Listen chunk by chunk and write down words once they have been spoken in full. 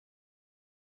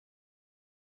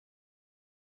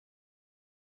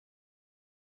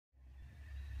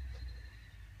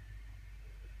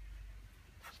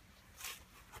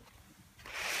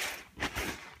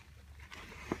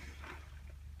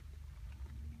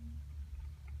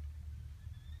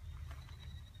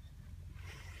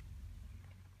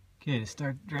Okay, to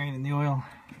start draining the oil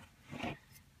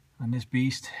on this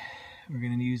beast, we're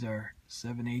going to use our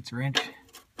 7/8 wrench.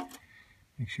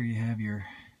 Make sure you have your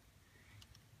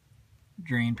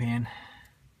drain pan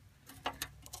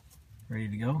ready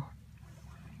to go.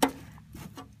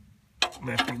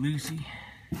 Lefty loosey.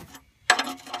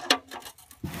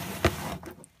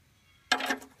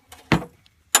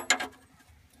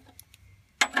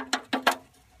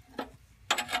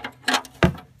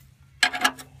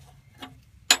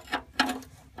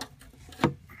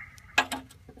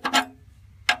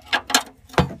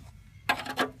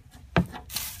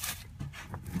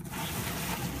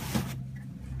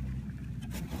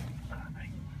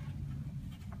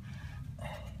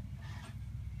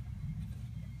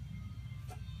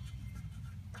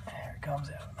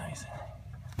 Comes out nice.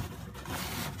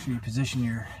 Make sure you position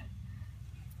your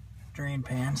drain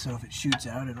pan so if it shoots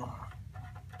out it'll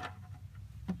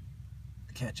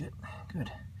catch it. Good.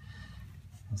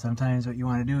 And sometimes what you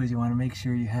want to do is you want to make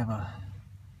sure you have a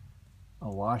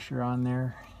washer on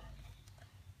there.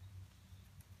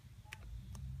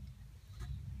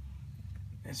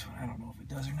 This one, I don't know if it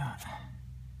does or not.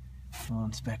 We'll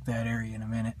inspect that area in a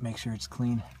minute, make sure it's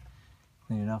clean.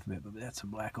 Clean it off a bit, but that's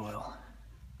some black oil.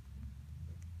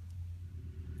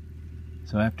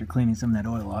 So after cleaning some of that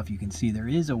oil off, you can see there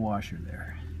is a washer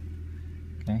there.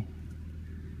 Okay?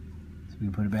 So we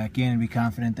can put it back in and be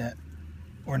confident that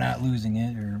we're not losing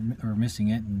it or missing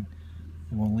it, and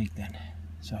it won't leak then.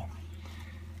 So,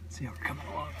 let's see how we're coming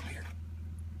along up here.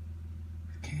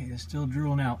 Okay, it's still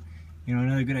drooling out. You know,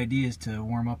 another good idea is to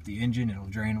warm up the engine. It'll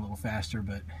drain a little faster,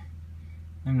 but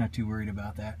I'm not too worried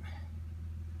about that.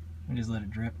 I just let it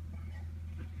drip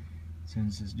as soon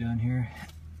as it's done here.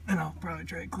 And I'll probably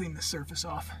try to clean the surface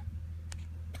off.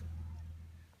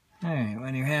 Alright,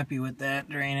 when you're happy with that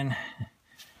draining,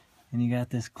 and you got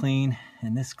this clean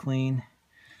and this clean,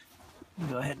 you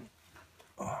go ahead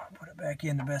and put it back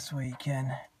in the best way you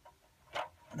can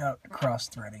without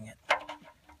cross-threading it.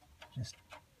 Just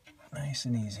nice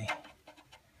and easy.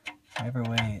 Every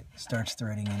way it starts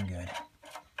threading in good.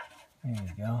 There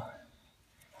you go.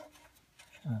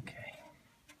 Okay.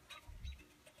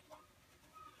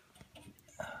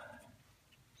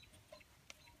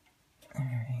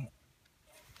 Alright,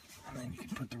 and then you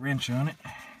can put the wrench on it.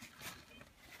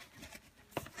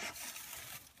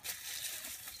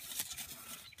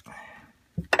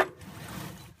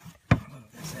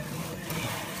 Move this out of the way.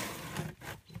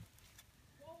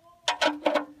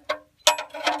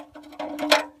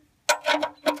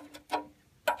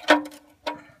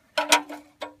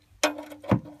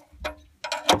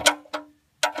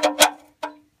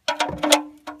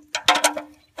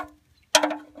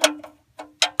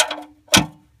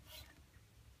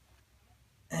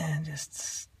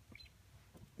 Just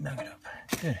snug it up.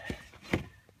 Good.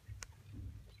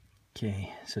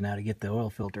 Okay, so now to get the oil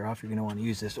filter off, you're going to want to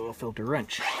use this oil filter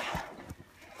wrench.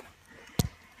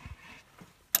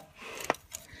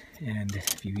 And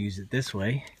if you use it this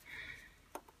way,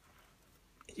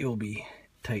 you'll be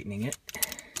tightening it.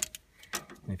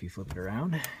 And if you flip it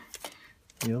around,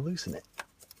 you'll loosen it.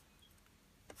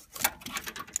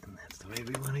 And that's the way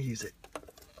we want to use it.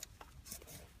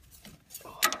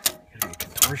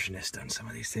 Contortionist on some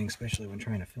of these things, especially when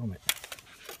trying to film it.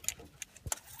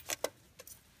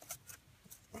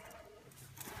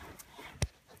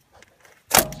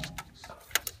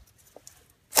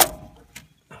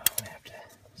 I have to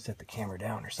set the camera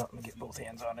down or something to get both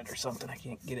hands on it or something. I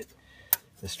can't get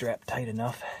the strap tight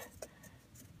enough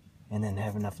and then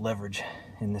have enough leverage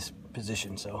in this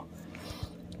position. So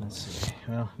let's see.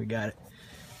 Well, we got it.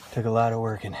 Took a lot of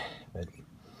working,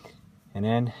 and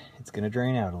then it's going to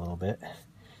drain out a little bit.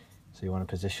 So you want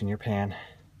to position your pan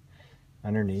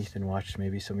underneath and watch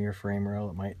maybe some of your frame rail.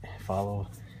 It might follow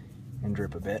and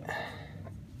drip a bit.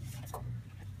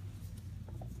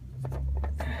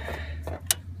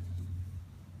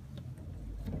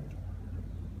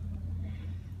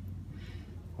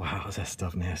 Wow, is that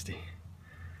stuff nasty.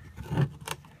 And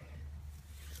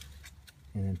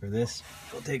then for this,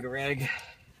 we'll take a rag.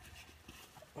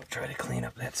 We'll try to clean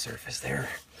up that surface there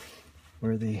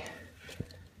where the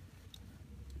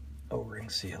O-ring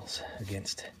seals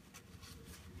against.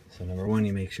 So number one,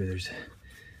 you make sure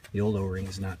the old O-ring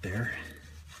is not there,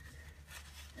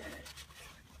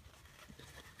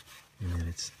 and then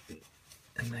it's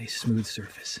a nice smooth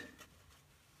surface.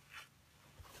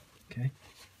 Okay.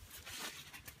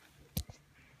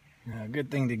 Now, a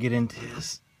good thing to get into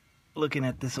is looking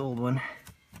at this old one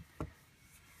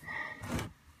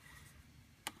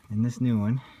and this new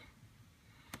one.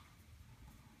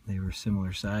 They were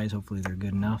similar size. Hopefully they're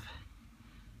good enough.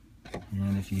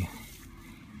 And if you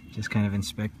Just kind of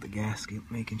inspect the gasket,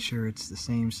 making sure it's the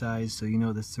same size so you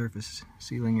know the surface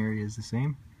sealing area is the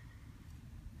same.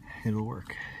 It'll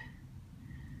work.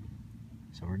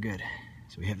 So we're good.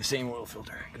 So we have the same oil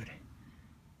filter. Good.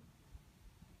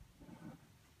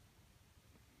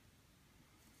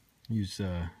 Use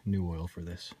new oil for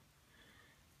this.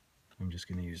 I'm just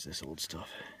going to use this old stuff.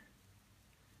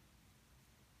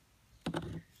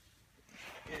 You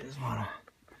just want to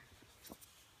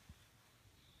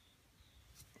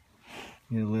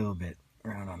get a little bit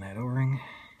around on that O-ring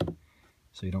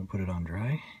so you don't put it on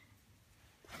dry.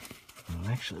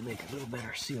 It'll actually make a little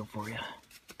better seal for you.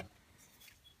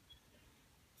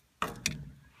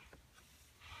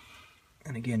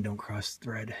 And again, don't cross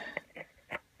thread.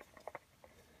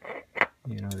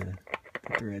 You know, the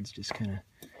threads, just kind of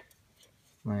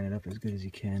line it up as good as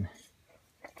you can.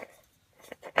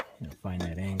 You know, find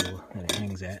that angle that it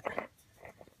hangs at.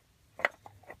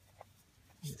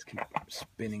 Just keep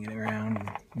spinning it around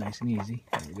nice and easy.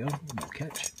 There we go, no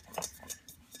catch.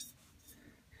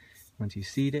 Once you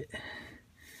seat it,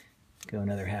 go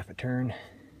another half a turn.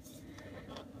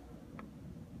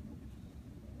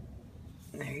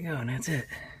 There you go, and that's it.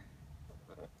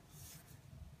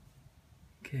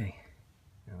 Okay,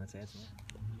 now let's add some.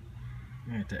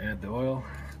 Alright, to add the oil,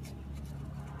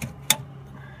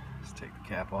 let's take the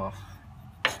cap off.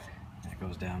 That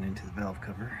goes down into the valve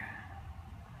cover.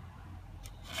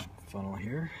 Funnel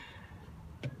here.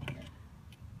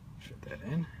 Fit that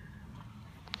in.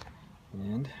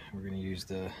 And we're going to use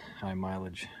the high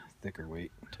mileage, thicker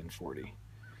weight 1040.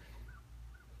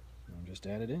 And just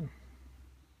add it in.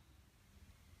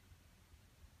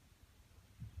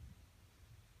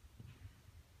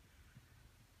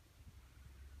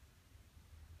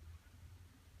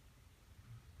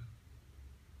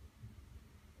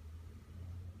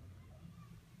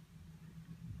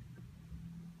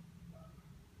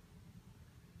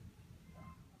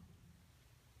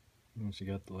 Once you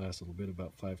got the last little bit,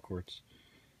 about 5 quarts,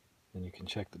 then you can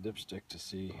check the dipstick to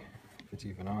see if it's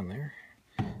even on there.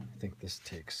 I think this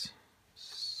takes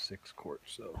 6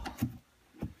 quarts, so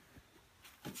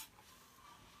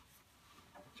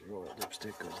your oil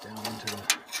dipstick goes down into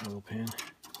the oil pan.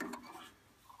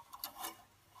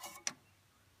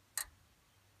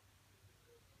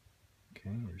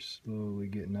 Okay, we're slowly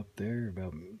getting up there,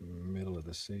 about middle of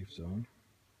the safe zone.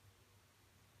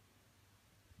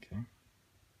 Okay.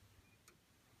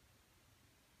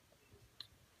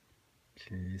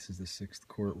 Okay, this is the 6th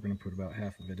quart. We're going to put about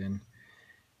half of it in,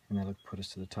 and that'll put us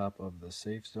to the top of the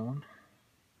safe zone.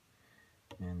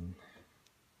 And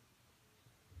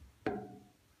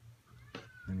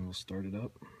then we'll start it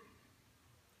up.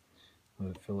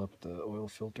 Let it fill up the oil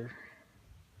filter,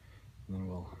 and then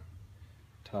we'll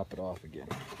top it off again.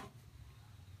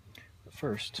 But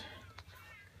first,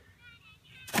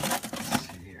 let's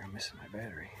see here, I'm missing my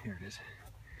battery. Here it is.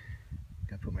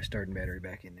 Gotta put my starting battery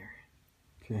back in there.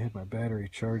 Okay, I had my battery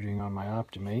charging on my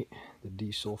Optimate, the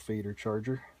desulfator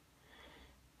charger,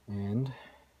 and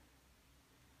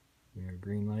we are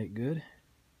green light good.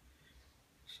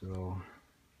 So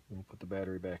we'll put the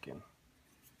battery back in.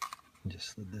 Just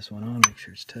slid this one on, make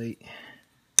sure it's tight.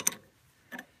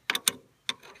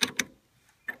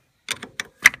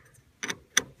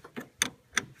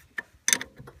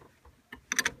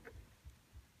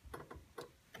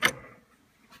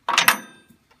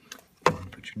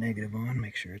 Put your negative on,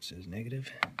 make sure it says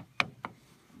negative.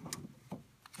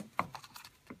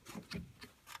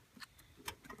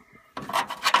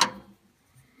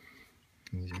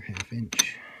 These are 1/2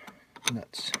 inch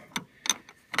nuts.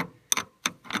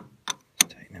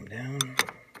 Tighten them down.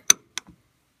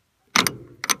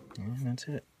 And that's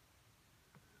it.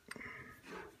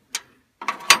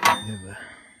 If you have a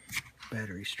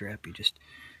battery strap, you just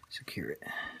secure it.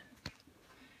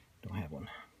 Don't have one.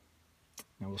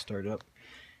 Now we'll start it up.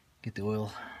 Get the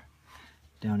oil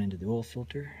down into the oil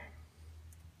filter.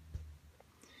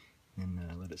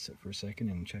 And let it sit for a second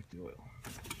and check the oil.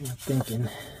 I'm thinking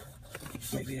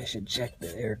maybe I should check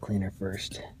the air cleaner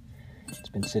first. It's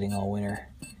been sitting all winter,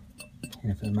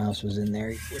 and if the mouse was in there,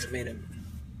 it would have made a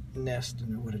nest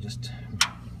and it would have just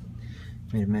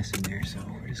made a mess in there. So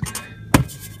we're just gonna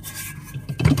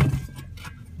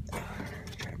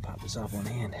try to pop this off one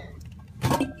hand.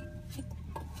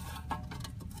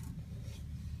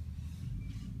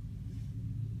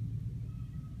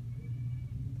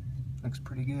 Looks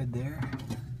pretty good there.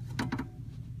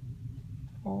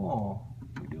 Oh,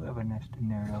 we do have a nest in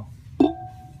there though.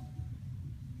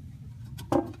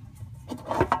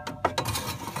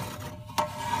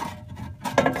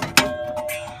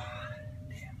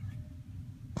 Damn.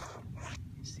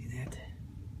 You see that?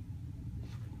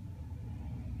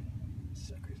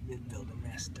 Sucker's did build a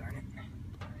mess, darn it.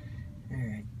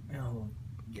 Alright, I'll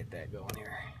get that going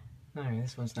here. Alright,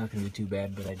 this one's not going to be too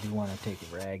bad, but I do want to take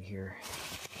a rag here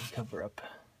and cover up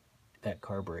that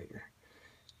carburetor.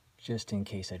 Just in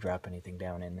case I drop anything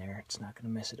down in there, it's not going to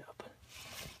mess it up.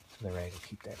 So the rag will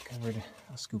keep that covered.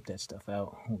 I'll scoop that stuff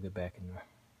out. We'll get back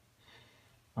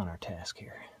on our task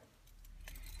here.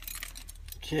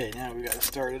 Okay, now we got to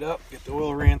start it up, get the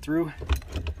oil ran through.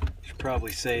 Should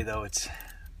probably say though it's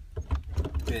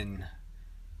been,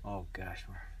 oh gosh,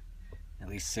 at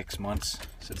least 6 months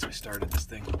since I started this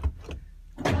thing.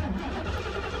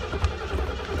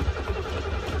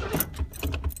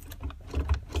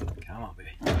 Come on,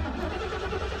 baby.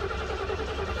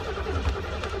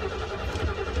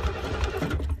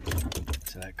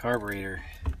 So that carburetor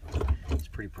is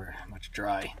pretty much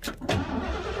dry. Come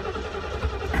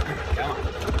on.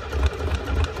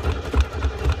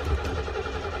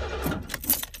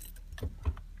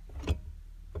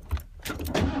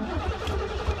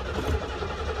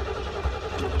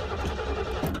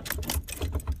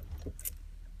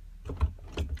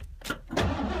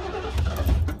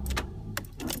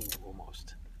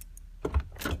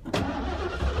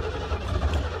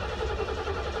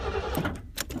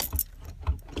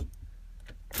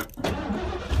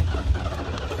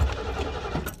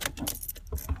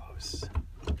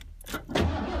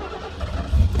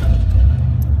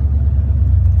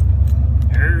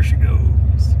 There she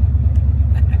goes.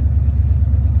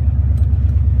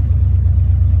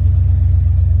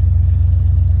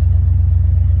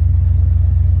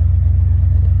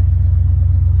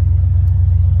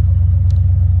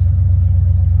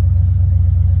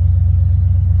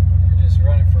 Just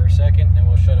run it for a second and then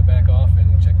we'll shut it back off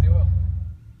and check the oil.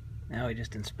 Now we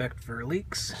just inspect for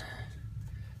leaks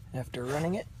after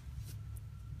running it.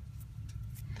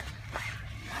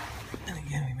 And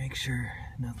again, we make sure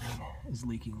nothing is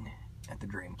leaking at the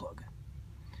drain plug.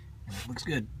 And it looks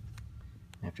good.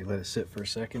 After you let it sit for a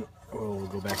second, oil will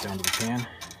go back down to the can.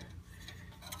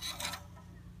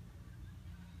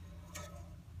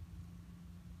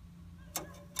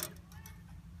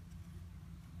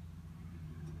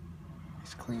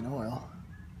 Nice clean oil.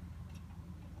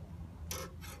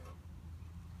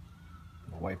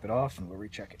 We'll wipe it off and we'll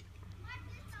recheck it.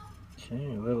 Okay,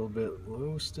 a little bit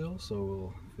low still, so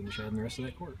we'll finish adding the rest of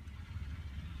that quart.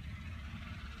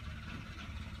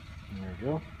 And there we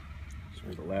go.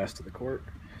 So the last of the quart.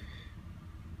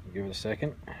 We'll give it a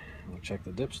second. We'll check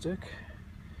the dipstick,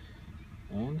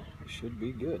 and we should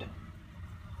be good.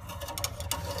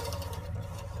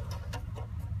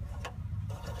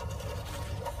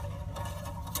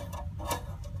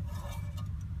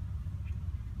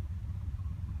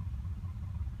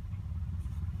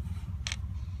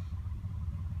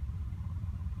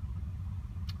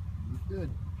 Good.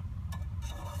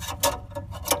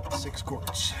 6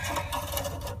 quarts.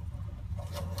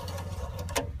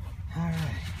 Alright,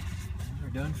 we're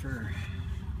done for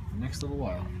the next little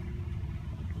while.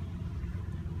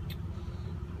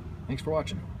 Thanks for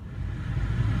watching.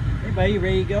 Everybody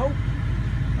ready to go?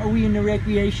 Are we in the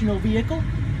recreational vehicle?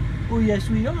 Oh yes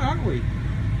we are, aren't we?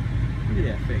 Look at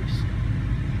that face.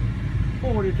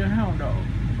 Oh, it's a hound dog.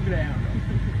 Look at that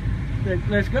hound dog.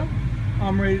 Let's go.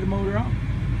 I'm ready to motor on.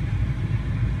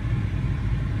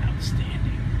 Outstanding.